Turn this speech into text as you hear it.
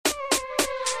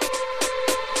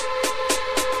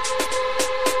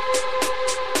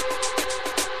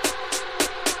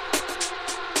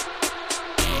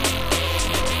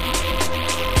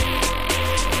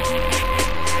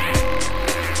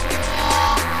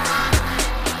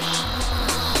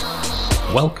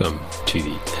Welcome to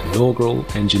the inaugural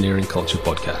Engineering Culture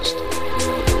Podcast.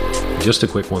 Just a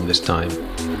quick one this time.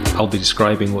 I'll be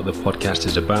describing what the podcast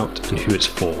is about and who it's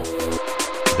for.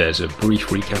 There's a brief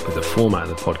recap of the format of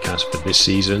the podcast for this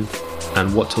season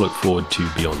and what to look forward to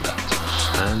beyond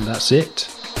that. And that's it.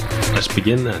 Let's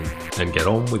begin then and get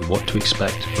on with what to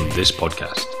expect from this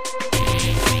podcast.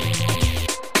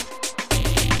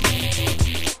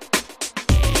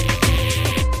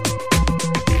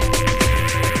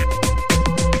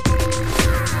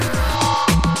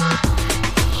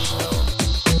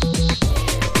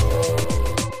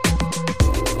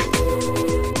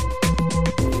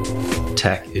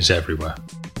 Tech is everywhere.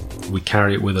 We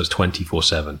carry it with us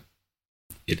 24/7.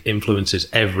 It influences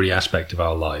every aspect of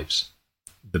our lives.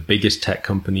 The biggest tech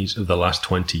companies of the last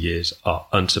 20 years are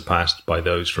unsurpassed by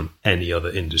those from any other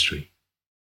industry.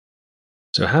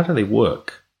 So how do they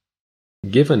work?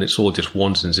 Given it's all just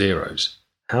ones and zeros,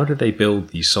 how do they build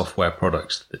these software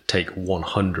products that take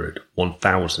 100,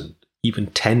 1,000, even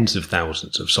tens of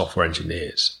thousands of software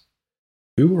engineers?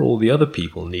 Who are all the other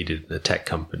people needed in a tech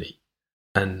company?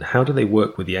 And how do they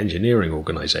work with the engineering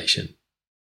organization?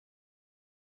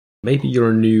 Maybe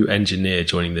you're a new engineer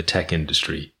joining the tech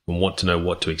industry and want to know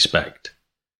what to expect.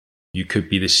 You could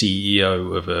be the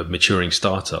CEO of a maturing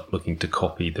startup looking to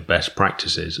copy the best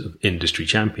practices of industry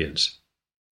champions,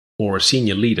 or a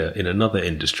senior leader in another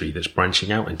industry that's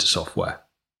branching out into software.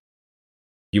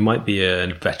 You might be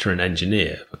a veteran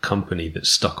engineer of a company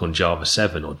that's stuck on Java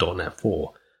 7 or .NET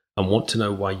 4 and want to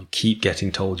know why you keep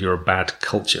getting told you're a bad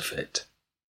culture fit.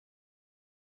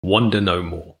 Wonder no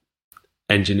more.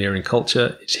 Engineering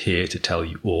Culture is here to tell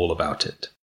you all about it.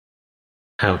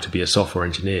 How to be a software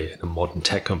engineer in a modern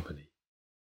tech company.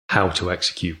 How to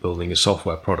execute building a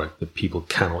software product that people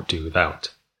cannot do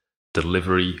without.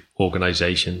 Delivery,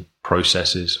 organization,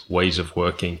 processes, ways of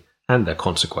working, and their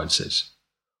consequences.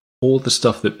 All the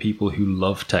stuff that people who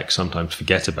love tech sometimes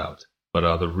forget about, but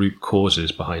are the root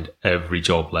causes behind every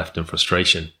job left in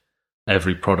frustration,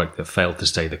 every product that failed to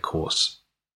stay the course.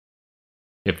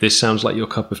 If this sounds like your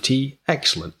cup of tea,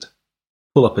 excellent.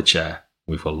 Pull up a chair.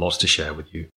 We've got lots to share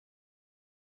with you.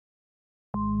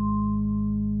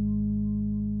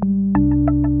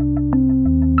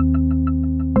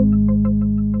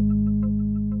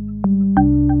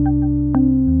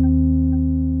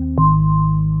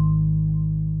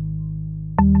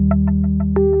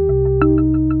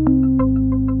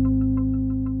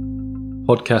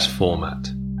 Podcast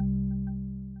format.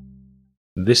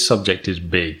 This subject is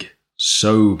big.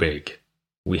 So big,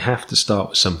 we have to start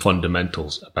with some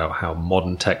fundamentals about how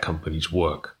modern tech companies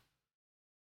work.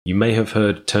 You may have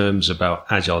heard terms about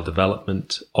agile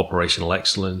development, operational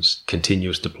excellence,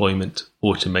 continuous deployment,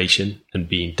 automation, and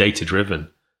being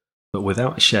data-driven, but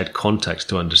without a shared context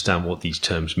to understand what these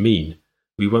terms mean,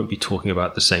 we won't be talking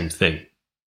about the same thing.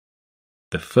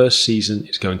 The first season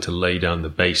is going to lay down the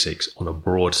basics on a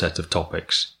broad set of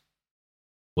topics.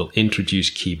 We'll introduce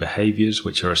key behaviors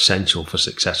which are essential for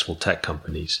successful tech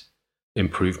companies,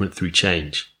 improvement through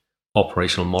change,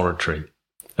 operational monitoring,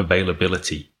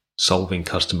 availability, solving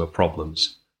customer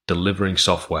problems, delivering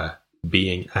software,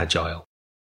 being agile.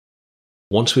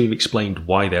 Once we've explained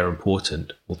why they're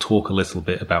important, we'll talk a little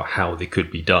bit about how they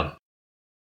could be done.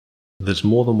 There's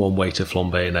more than one way to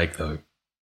flambe an egg though.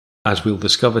 As we'll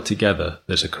discover together,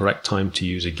 there's a correct time to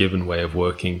use a given way of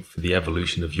working for the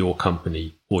evolution of your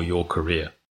company or your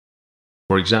career.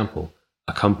 For example,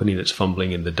 a company that's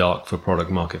fumbling in the dark for product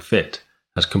market fit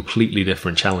has completely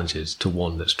different challenges to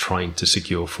one that's trying to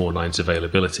secure 4 nines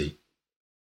availability.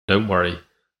 Don't worry,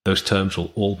 those terms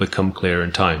will all become clear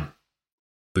in time.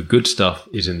 The good stuff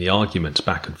is in the arguments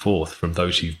back and forth from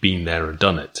those who've been there and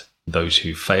done it, those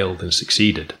who've failed and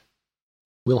succeeded.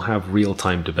 We'll have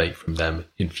real-time debate from them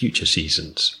in future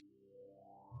seasons.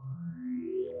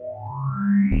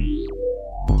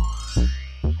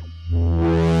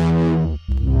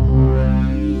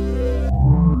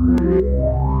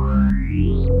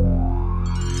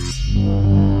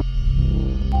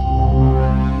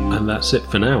 And that's it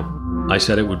for now. I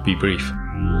said it would be brief.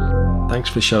 Thanks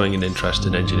for showing an interest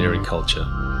in engineering culture.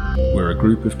 We're a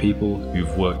group of people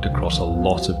who've worked across a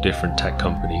lot of different tech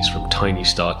companies, from tiny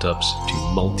startups to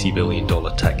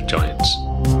multi-billion-dollar tech giants.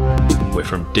 We're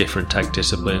from different tech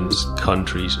disciplines,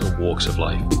 countries, and walks of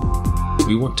life.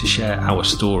 We want to share our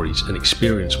stories and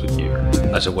experience with you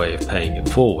as a way of paying it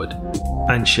forward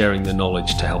and sharing the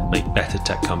knowledge to help make better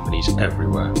tech companies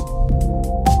everywhere.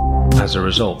 As a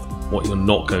result, what you're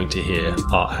not going to hear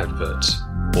are adverts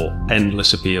or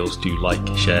endless appeals to like,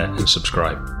 share, and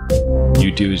subscribe.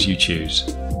 You do as you choose.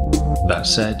 That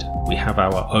said, we have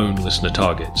our own listener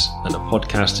targets, and a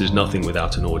podcast is nothing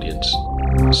without an audience.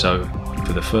 So,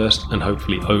 for the first and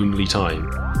hopefully only time,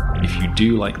 if you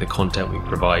do like the content we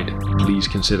provide, please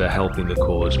consider helping the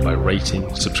cause by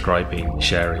rating, subscribing,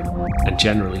 sharing, and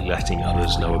generally letting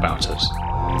others know about us.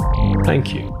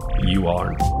 Thank you. You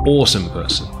are an awesome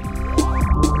person.